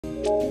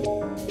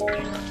Okay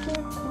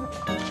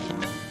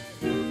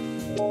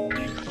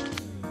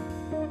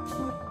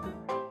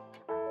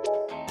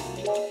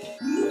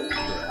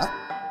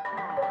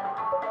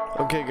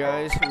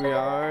guys,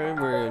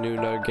 we're in a new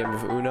game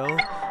of Uno.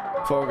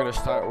 Before we're gonna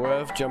start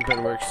with, jump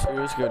in work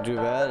series, go do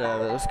that.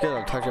 Let's get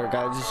I'll talk to our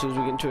guys as soon as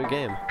we get into a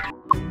game.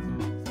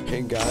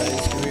 Okay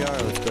guys, here we are.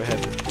 Let's go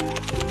ahead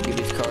and get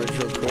these cards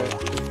real quick.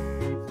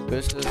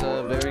 This is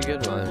a very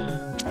good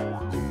one.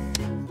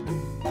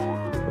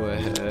 Go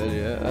ahead,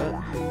 yeah.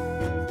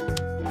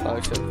 I'll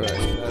accept press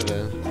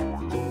 7.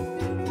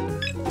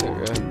 There we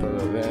go, put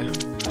it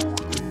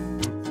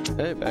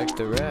there. Hey, back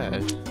to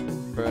red.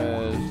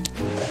 Red.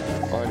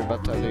 Already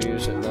about time to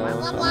use it now.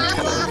 I'm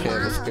kind of okay.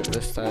 Let's skip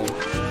this time.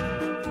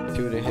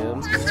 2 to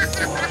him.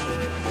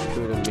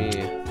 2 to me.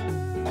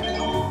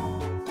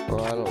 Oh,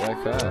 I don't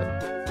like that.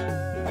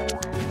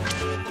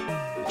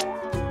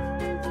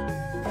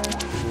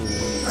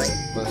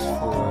 Plus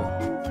 4.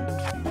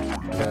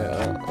 Okay,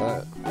 that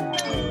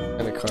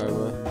kind of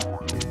karma.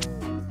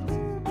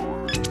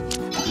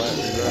 Might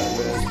regret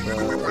this, but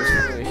this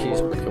is what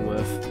he's working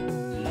with.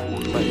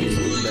 Might be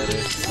something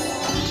better.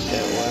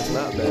 Yeah, well, it's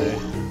not better.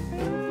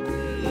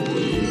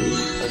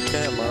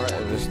 Okay, I'm alright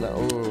with this now.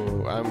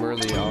 Ooh, I'm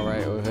really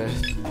alright with it.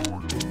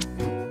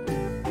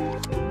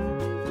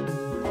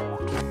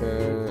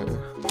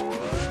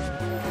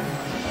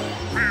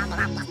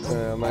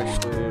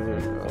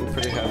 I'm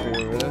pretty happy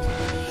with this.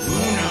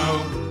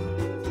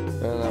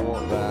 And I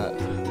want that.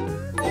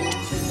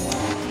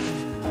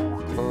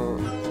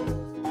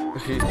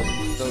 He's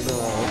still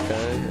doing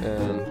okay,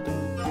 and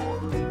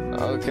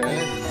okay.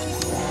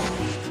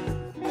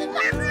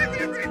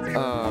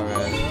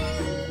 Alright.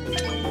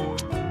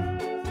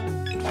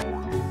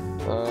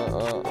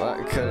 That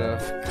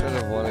could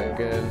have won it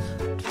good.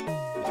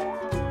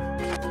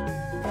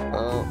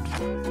 Oh,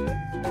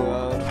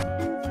 well,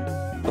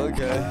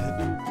 okay,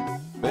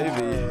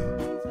 maybe.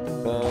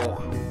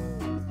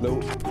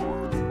 Nope.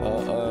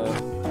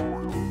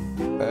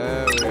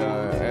 There we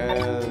are,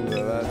 and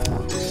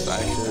that's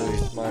actually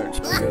smart.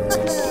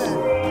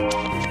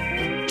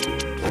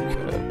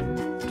 Okay,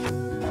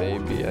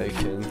 maybe I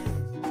can.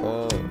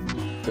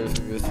 There's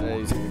a good say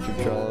he's gonna keep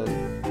drawing.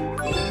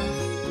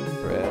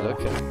 Red,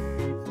 okay.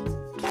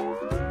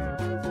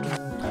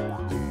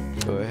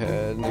 Go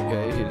ahead,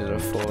 okay, he did a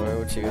 4,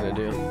 what's he gonna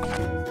do?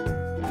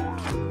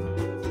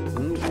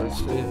 Let's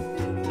see.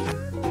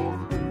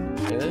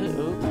 Yeah,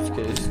 ooh,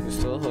 okay,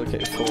 still,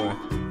 okay, 4.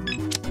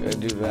 Gotta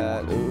do that,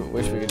 ooh,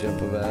 wish we could jump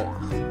with that.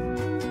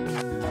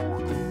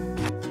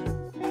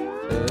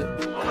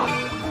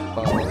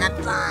 Oh,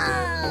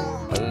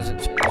 that doesn't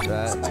change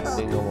that,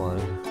 single one.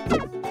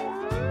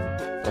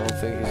 I don't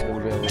think he's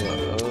gonna be able to,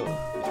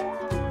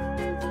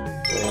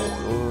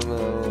 oh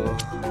no.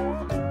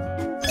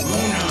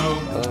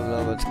 I don't know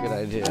if that's a good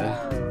idea.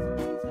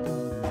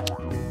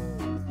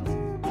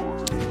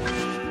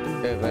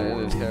 Okay, that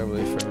ended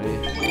terribly for me.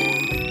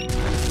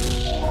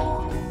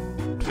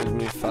 Gives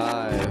me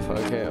 5.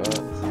 Okay,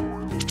 well.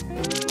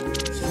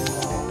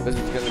 This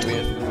is gonna be a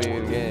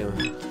good game.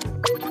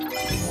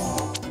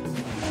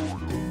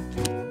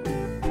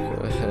 Go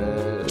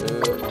ahead.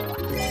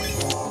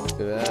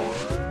 Do that.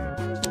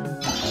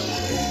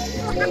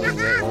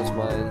 That's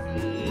mine.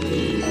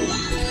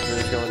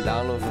 He's going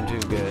down with him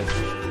too good.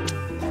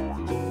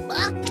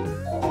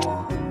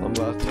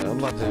 I'm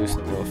about to do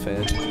something real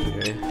fancy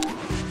here.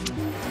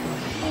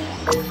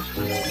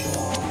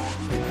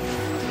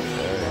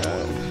 There we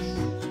are.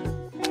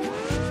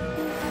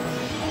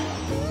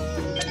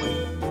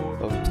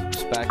 Oh,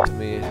 it's back to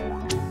me.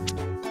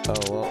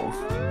 Oh well.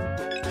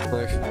 I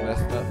actually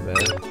messed up,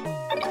 man.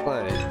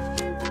 Play.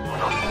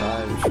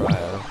 Time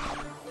trial.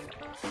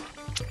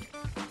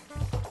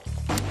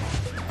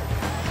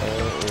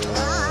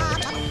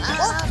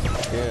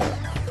 Yeah.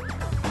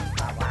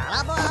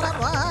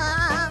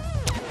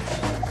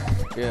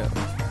 Yeah.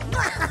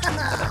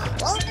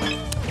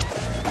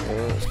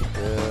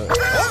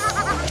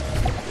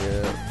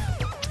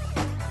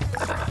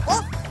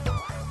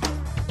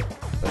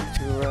 Like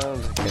 2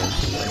 rounds again.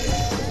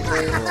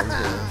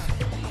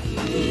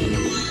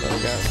 I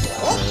got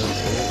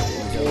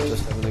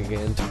just having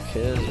again 2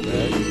 kills,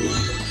 man.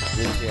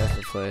 Then he has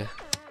to play.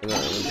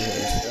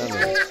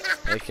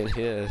 I can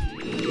hear.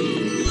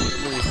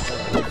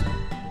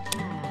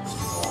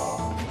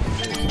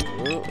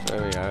 Ooh,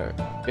 there we are.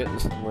 Getting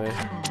somewhere.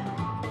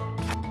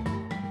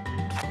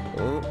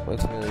 Oh,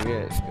 what's it gonna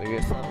get? It's gonna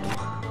get something.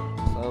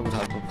 Some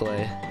type of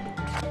play.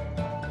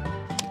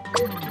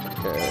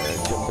 Okay,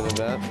 jump into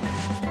that.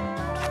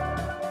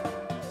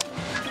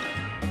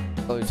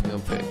 Oh, he's gonna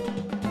pick.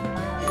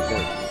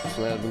 Okay, so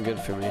that'd been good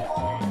for me.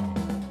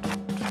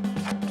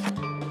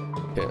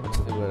 Okay, let's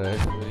see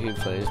what he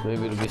plays.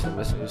 Maybe it'll be some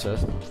misses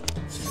us.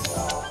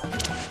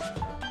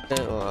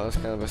 Yeah, well, that was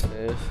kind of a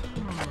save.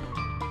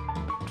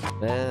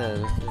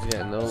 Man, he's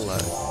got no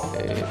luck.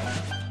 8.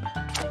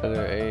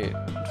 Another 8.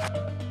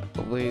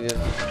 Hopefully he just...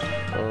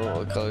 Oh,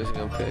 what color is he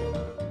gonna pick?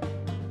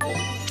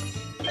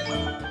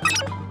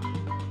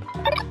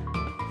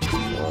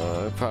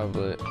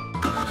 Probably...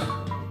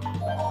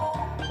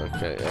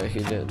 Okay, yeah, he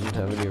didn't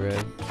have any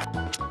red.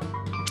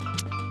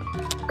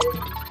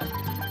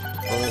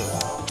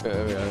 Oh, okay,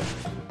 we got it.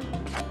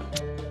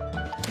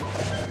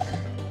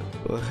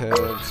 Go ahead,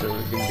 so we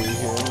can do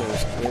here.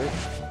 There's quick.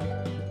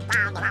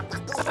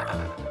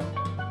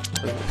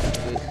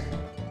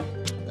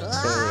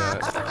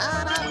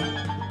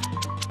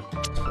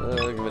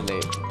 I'll give it an 8.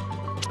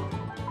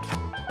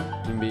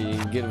 It'd be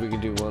good if we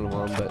could do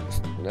 1-1, but it's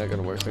not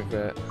gonna work like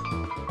that.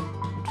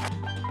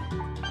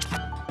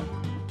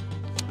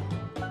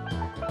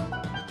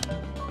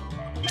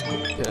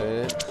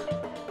 Okay.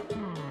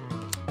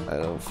 I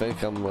don't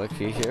think I'm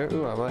lucky here.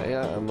 Ooh, I might,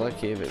 yeah, I'm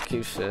lucky if it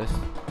keeps this.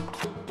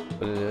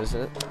 But it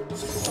isn't.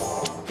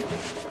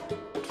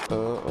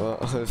 Oh, well,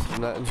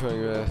 I'm not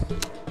enjoying this.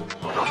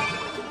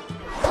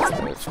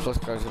 It's plus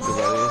cards at the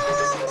value.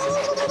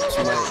 This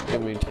might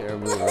give me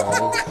terribly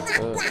wrong.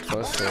 Oh,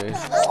 plus 3.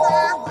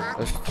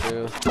 Plus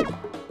 2.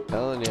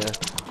 Telling ya.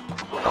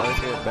 I always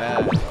get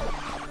bad.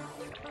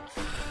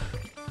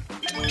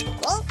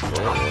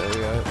 There we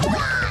go.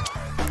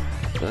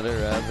 Another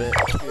rabbit.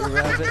 2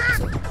 rabbits.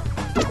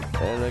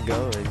 And a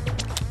going.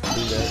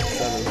 Do that.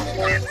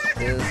 7.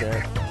 There's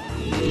that.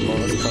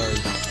 Bonus card.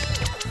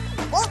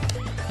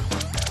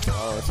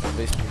 Oh, it's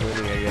basically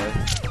winning, I guess.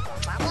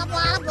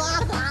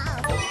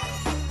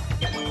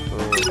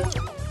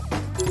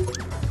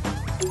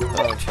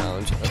 Oh,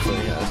 challenge. That's what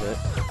he has it.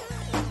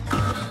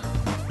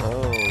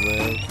 Oh,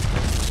 man.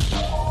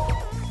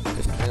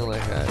 Just feeling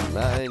like I had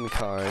 9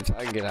 cards. I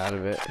can get out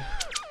of it.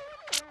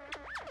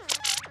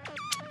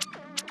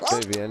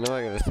 Maybe. I know I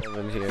got a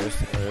 7 here,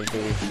 so I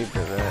can keep it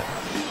that.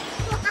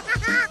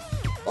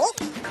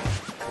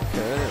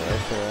 Okay, I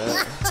like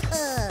that.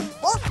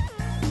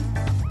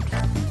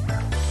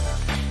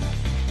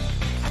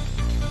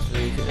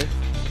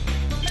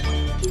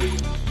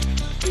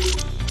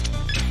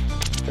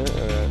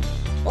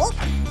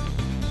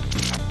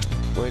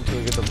 Wait till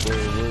we get the blue.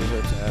 Blue's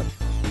our tap.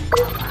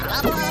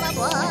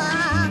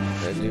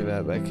 I do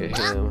that back at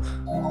him.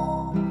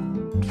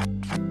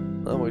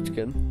 That works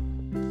good.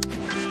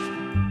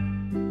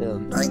 Yeah.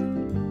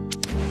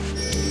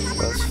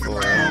 That's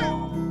 4.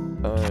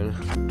 Fine.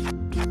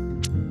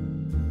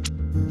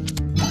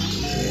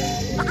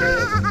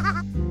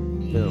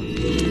 Yeah.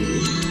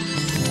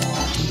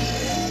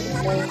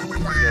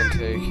 Gonna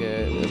take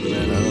it, and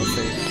then I don't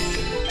think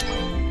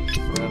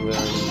 7.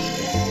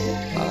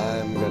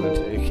 I'm gonna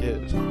take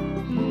it.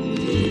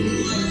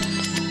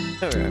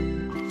 There we go.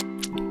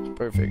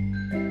 Perfect.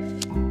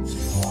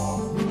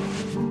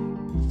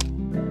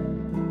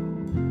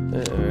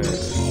 Alright.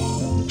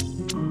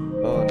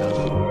 Oh no.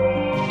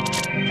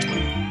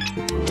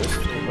 Let's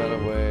take that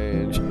away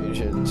and change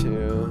it to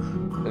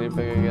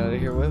anything I get out of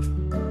here with.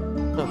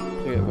 Oh,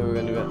 okay, maybe we're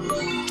gonna do that.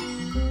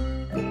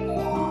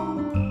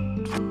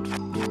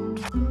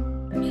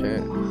 Okay.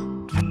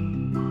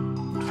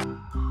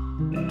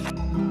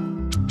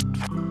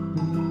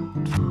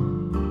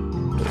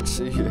 Let's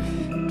see here.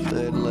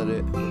 Then let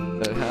it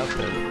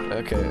happen.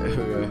 Okay,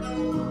 here we go.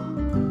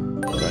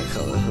 That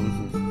color.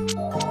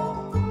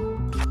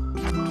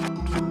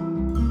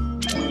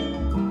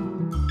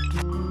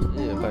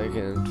 See if I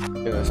can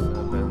get a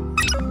step in.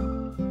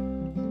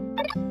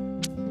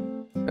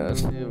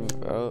 Let's see if,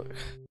 oh,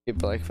 keep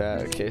it like that.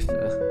 Okay, so.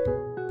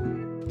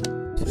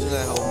 Soon I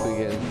hope we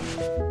can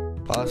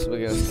possibly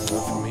get a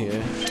step from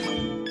here.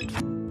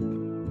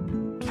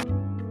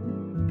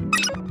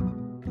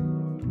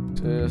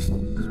 Just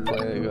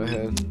play it, go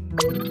ahead.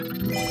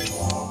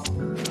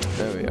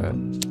 There we are.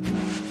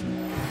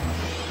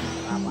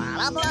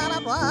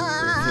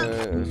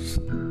 Yes.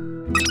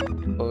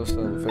 Oh,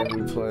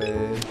 something play.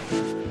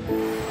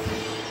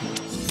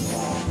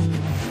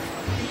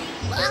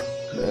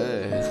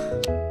 Hey.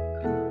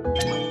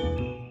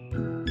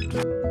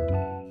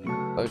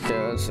 Okay,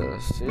 that's a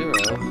 0.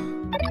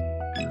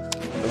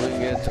 If we can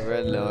get to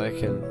red now, I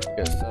can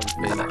get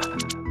something.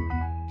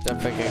 I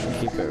think I can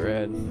keep it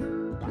red.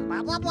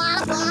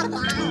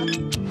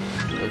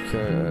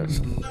 Okay, let's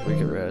make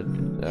it red.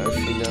 Now if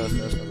she knows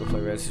that's not gonna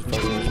play red, she's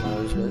probably gonna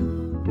challenge it.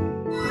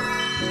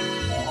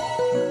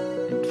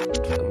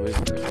 And we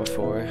stick with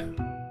 4.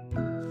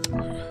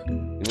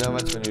 You know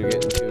that's when you're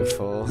getting too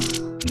full.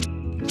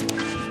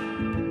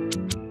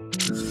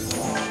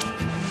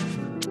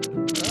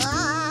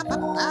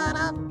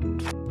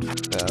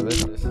 Yeah, this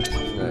is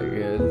not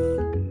good.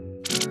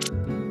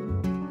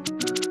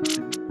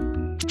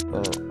 Oh,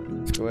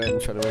 let's go ahead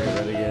and try to make it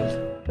red again.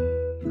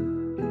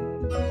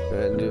 Go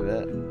ahead and do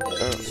that.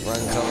 Oh,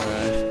 wrong color.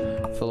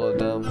 I feel a little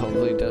dumb.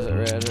 Hopefully it does it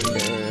red.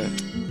 Okay,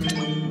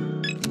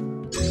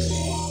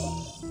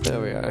 there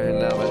we are. And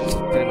now it's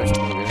pretty much a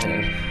no good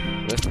hand.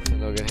 This is a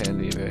no good hand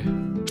either.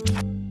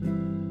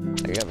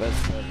 I got that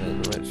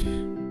 7, which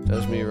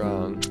does me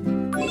wrong.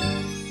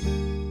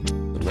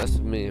 The mess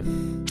of me.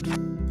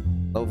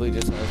 Hopefully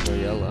just has no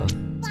yellow.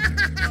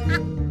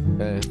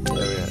 Okay,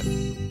 there we are.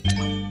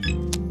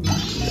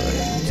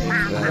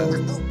 Go ahead and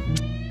take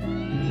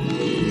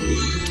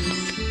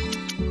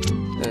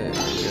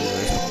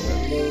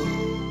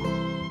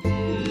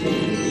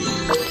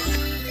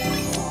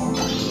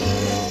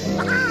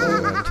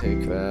that.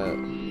 take that.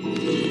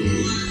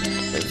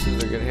 This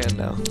is a good hand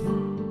now.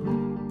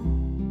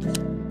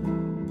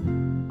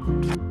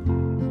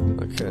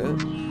 Okay.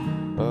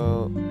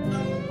 Oh,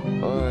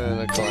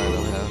 and a coin I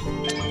don't have.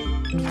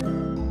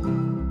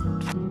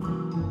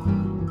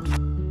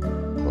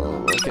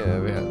 Oh, okay,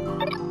 we have.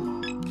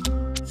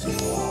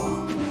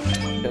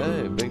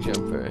 Okay, big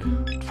jumper.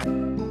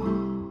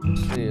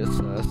 See, let's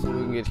see what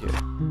we can get here.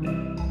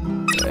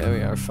 There we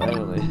are,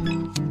 finally.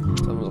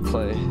 Something to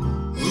play.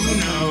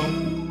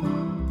 Uno.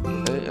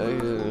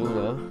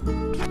 Uno.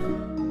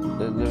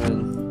 And then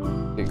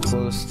get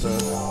close to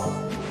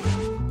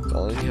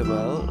calling him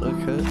out.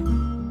 Okay.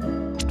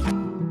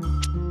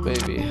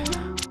 Maybe.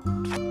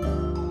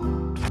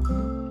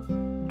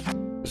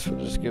 Guess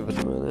we'll just give it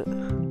a minute.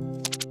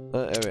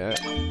 Oh, there we are.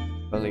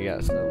 Finally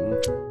got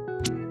something.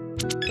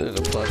 There's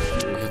a plus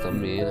because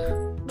I'm mean.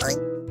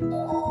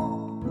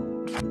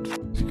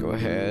 Let's go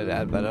ahead,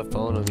 add better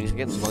phone him. He's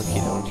getting monkey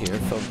down here.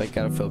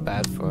 Gotta feel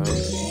bad for him.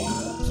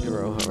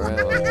 0 around.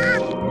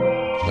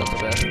 Not the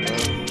best, bro.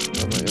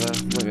 I'm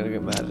not gonna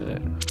get mad at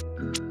it.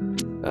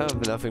 I have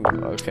nothing to.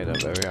 Okay, no,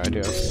 there we are. I do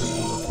have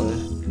something to play.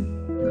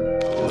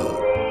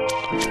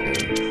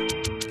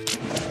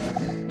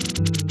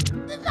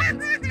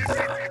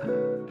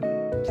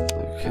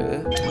 Okay.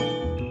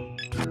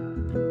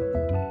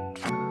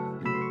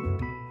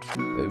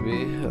 Maybe.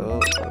 Oh,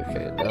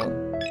 okay, no.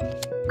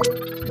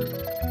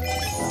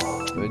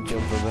 Good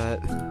jump from that.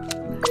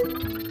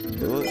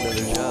 Oh,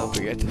 another jump.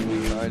 We got 2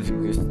 new cards. We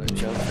can start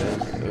jumping.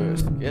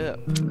 Skip.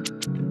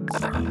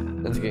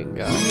 That's getting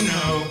got.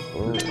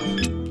 Oh.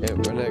 Yeah,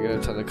 we're not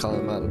gonna try to call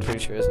him out. I'm pretty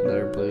sure it's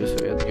another blue, so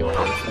we have to get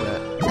points for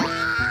that.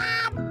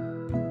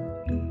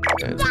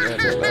 It's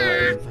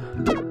red.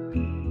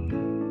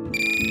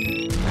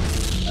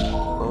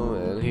 Oh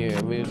man, here,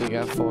 we only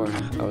got 4.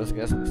 I was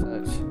guessing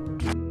such.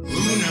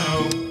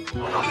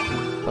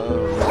 Oh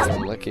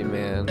man, lucky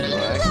man. Well,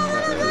 actually,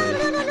 not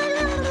really.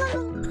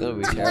 It's gonna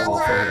be terrible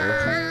for him.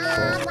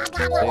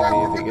 Well, maybe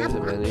if he gets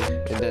him any.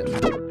 It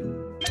didn't.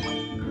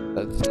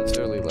 That's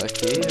really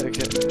lucky.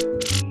 Okay.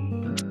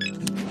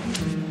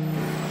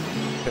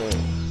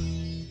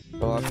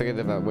 Oh, I figured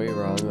that way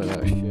wrong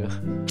without you.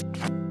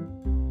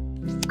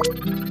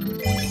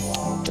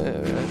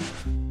 Yeah.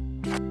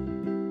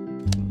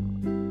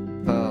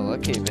 Oh,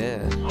 lucky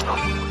man.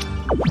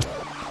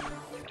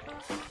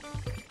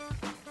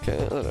 Okay,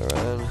 let it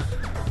run.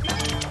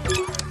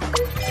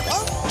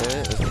 Okay,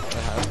 let's see what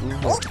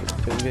happens.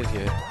 Pretty good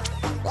here.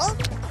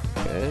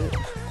 Okay,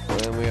 and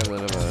then we got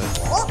another one.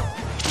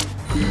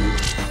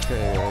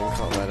 Okay, I can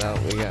call that out.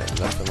 We got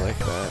nothing like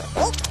that.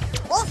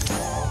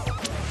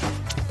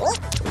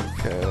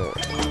 Okay.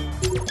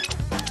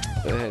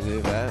 Go ahead and do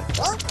that.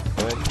 Go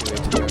ahead and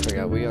wait till I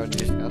forgot. We already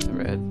just got the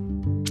red.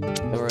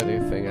 Already a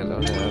thing I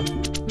don't have.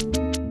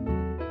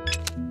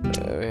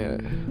 There we have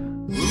it.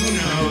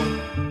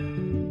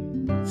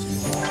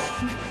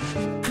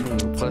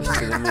 Plus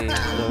 2 to me.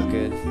 No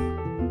good.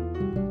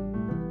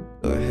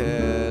 Go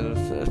ahead.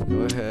 Let's go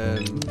ahead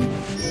and do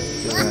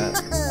that.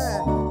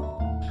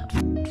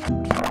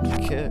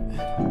 Okay.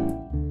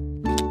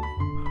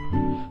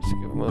 Let's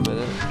give him a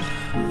minute.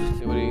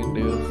 See what he can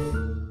do.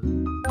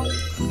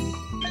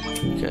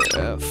 Okay,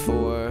 at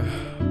 4.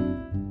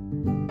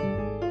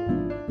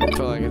 I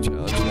feel like I can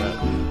challenge that.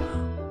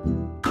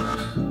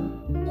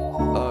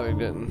 Oh, he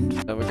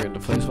didn't. Never good to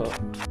play swap.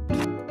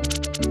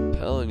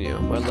 Telling you,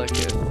 my luck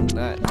is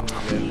not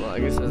good. Well, I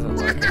guess it isn't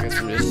luck. I guess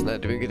I'm just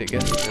not doing good at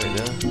guessing right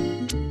now.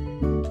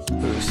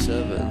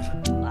 7.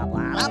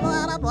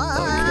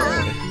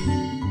 Okay.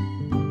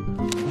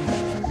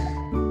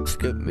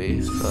 Skip me.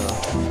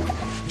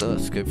 No,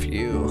 skip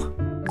you.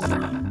 I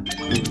mean,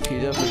 he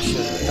definitely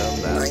should have done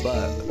that,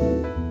 but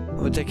I'm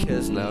gonna take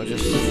his now,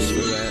 just for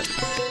that.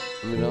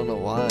 I mean, I don't know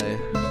why.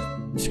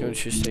 I'm just gonna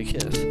choose take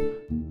his.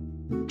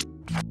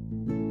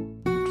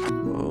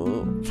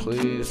 Oh,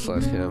 please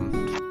let him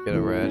get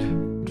a red.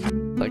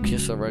 Like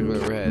just a regular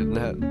red,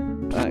 not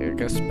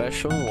like a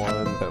special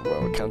one, but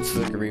well, it counts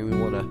as a green. We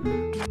want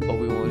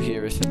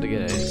here is him to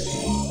get a.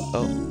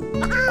 Oh,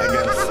 I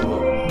guess.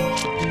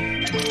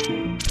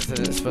 I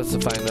didn't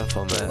specify enough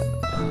on that.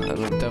 I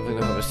don't definitely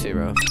don't have a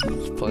 0.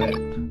 Let's play it.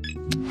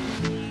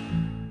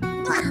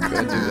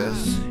 Go do this.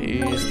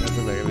 He's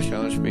definitely not gonna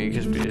challenge me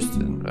because we just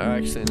didn't.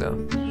 Actually, no.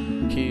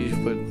 He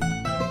would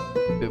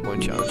be one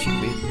challenging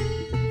me.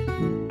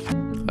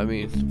 I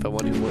mean, the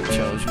one who would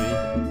challenge me.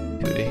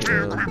 2 to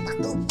heal.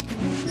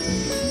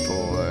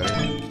 4.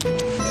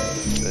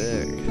 6.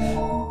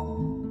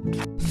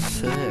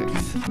 6.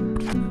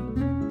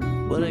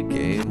 What a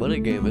game. What a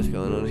game is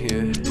going on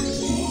here. 0.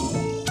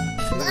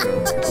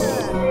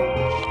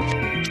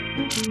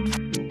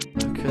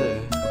 Okay.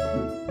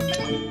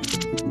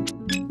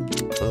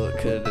 Oh, it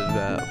could have did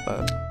that,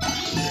 but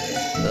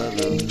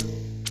 7.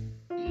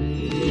 And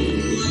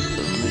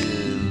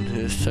then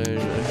his turn.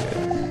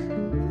 Okay.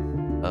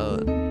 Oh.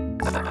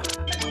 I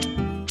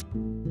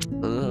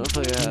don't know if I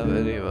have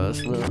any of us,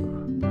 no.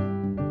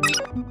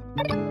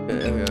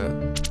 Okay, okay.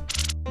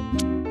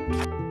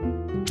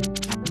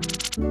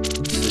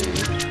 Let's see.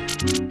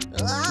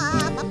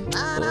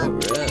 Oh,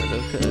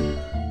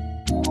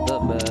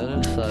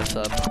 mess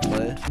up and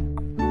play.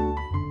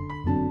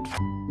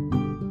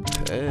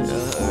 Okay, I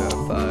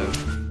got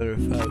 5. Better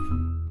 5.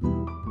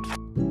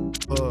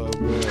 Oh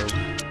man.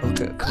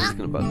 Okay, he's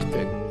about to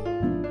pick.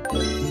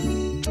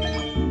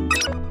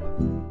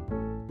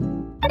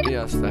 He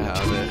has to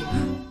have it.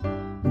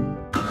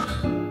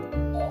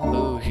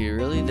 Oh, he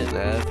really didn't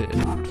have it.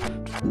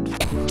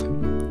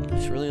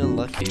 It's really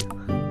unlucky.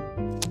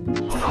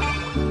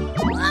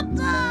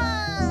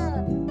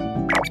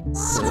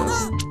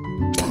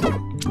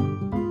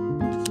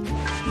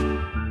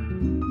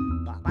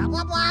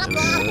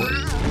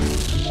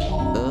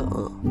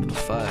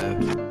 Five.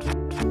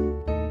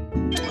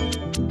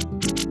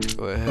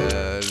 Go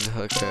ahead.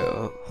 Okay.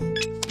 Oh,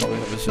 probably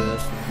have his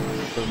ass.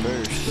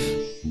 Reverse.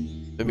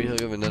 Maybe he'll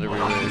give another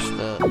reverse.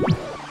 No.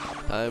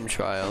 Time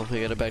trial.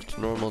 We got it back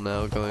to normal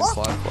now, going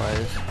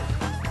clockwise.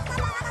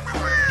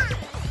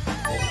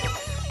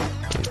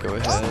 Go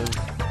ahead.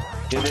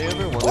 Did they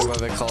ever wonder why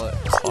they call it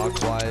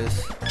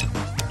clockwise?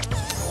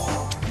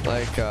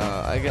 Like,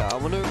 I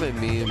wonder what they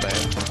mean by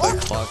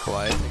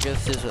clockwise. I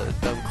guess it's a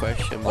dumb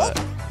question, but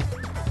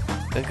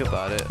think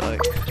about it.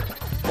 Like,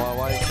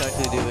 why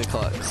exactly do they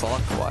call it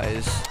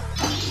clockwise?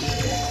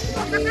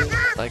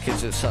 Like,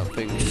 is it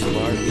something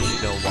smart because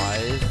you know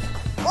wise?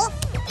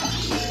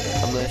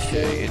 Unless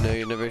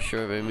you're never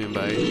sure what I mean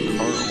by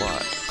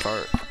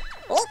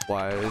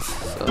cart-wise.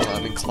 So, I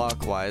mean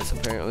clockwise,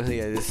 apparently,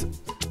 yeah, just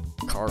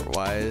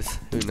cart-wise,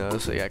 who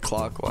knows, so yeah,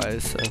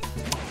 clockwise, so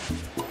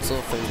it's a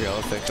little thing we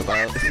all think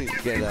about.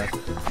 Get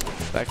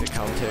back to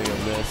commentary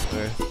on this,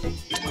 we're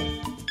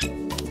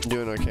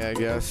doing okay, I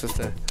guess, just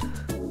a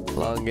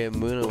long game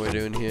Muno we're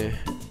doing here.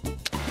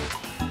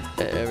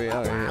 Every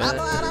hour, yeah.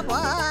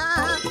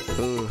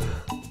 Ooh.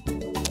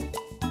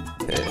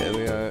 Here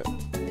we are.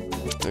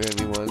 We're gonna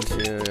be 1, 2,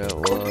 we got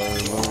 1,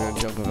 we're gonna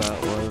jump about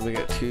 1, we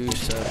got 2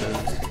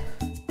 7s.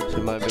 So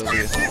we might be able to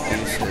get some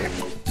decent.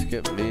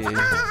 Skip me.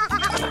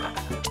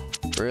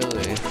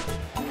 Really?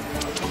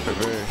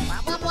 Reverse.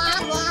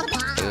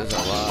 It is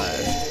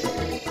alive.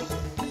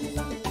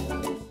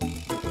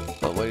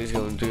 But what he's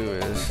gonna do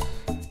is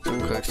some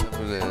quick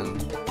something in.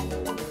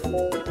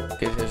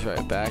 Get his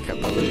right back, I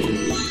believe.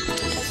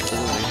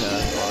 Only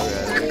half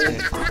already.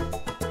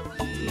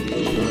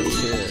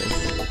 What's this?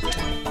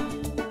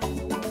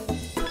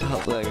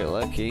 Hopefully I get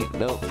lucky.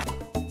 Nope.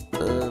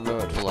 I'm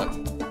not to luck.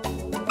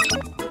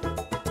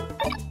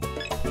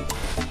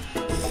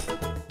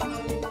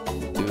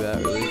 Do that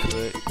really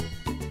quick.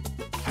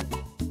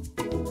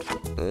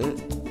 Okay.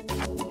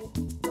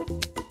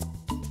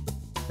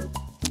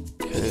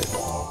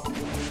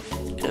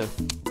 Yeah.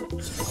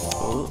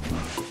 Oh.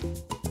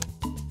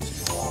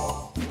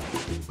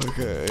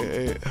 Okay,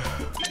 8,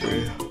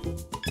 3.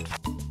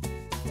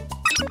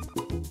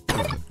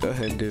 Go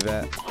ahead and do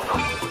that.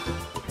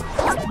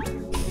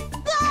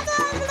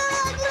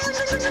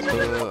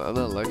 I'm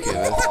not lucky at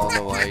this. I don't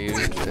know why I used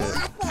it.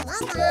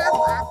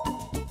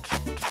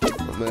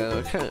 Oh, man,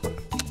 okay.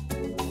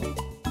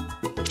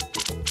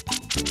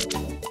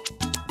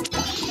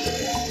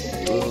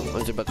 Oh, I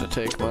was about to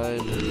take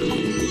mine.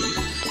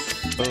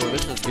 Oh,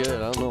 this is good.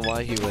 I don't know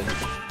why he would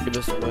give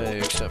this away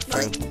except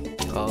for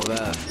all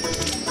that.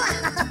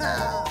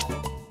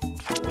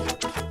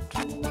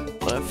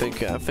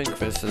 I think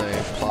this is a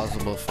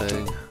plausible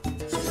thing.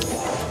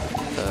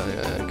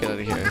 Yeah, get out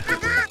of here.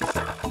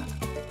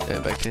 Yeah,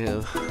 back to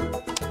him.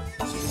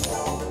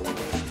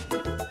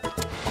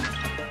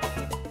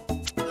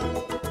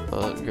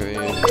 Oh,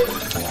 green.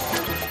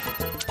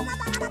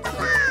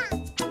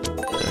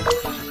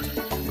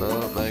 No,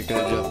 I'm not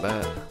gonna jump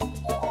back.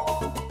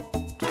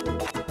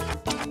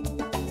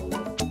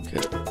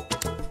 Okay.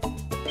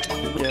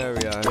 There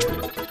we are.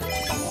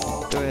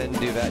 Go ahead and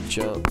do that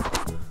jump.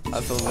 I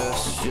feel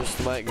this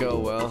just might go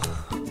well.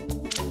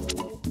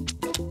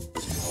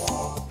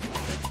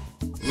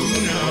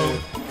 No.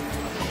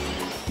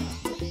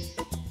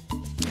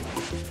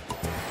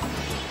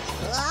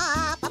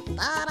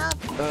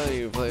 Oh,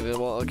 you played it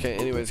well. Okay,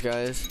 anyways,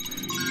 guys.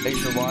 Thanks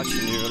for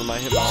watching. You're gonna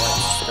hit my like,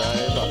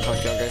 subscribe. I'll talk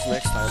to you guys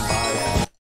next time. Bye.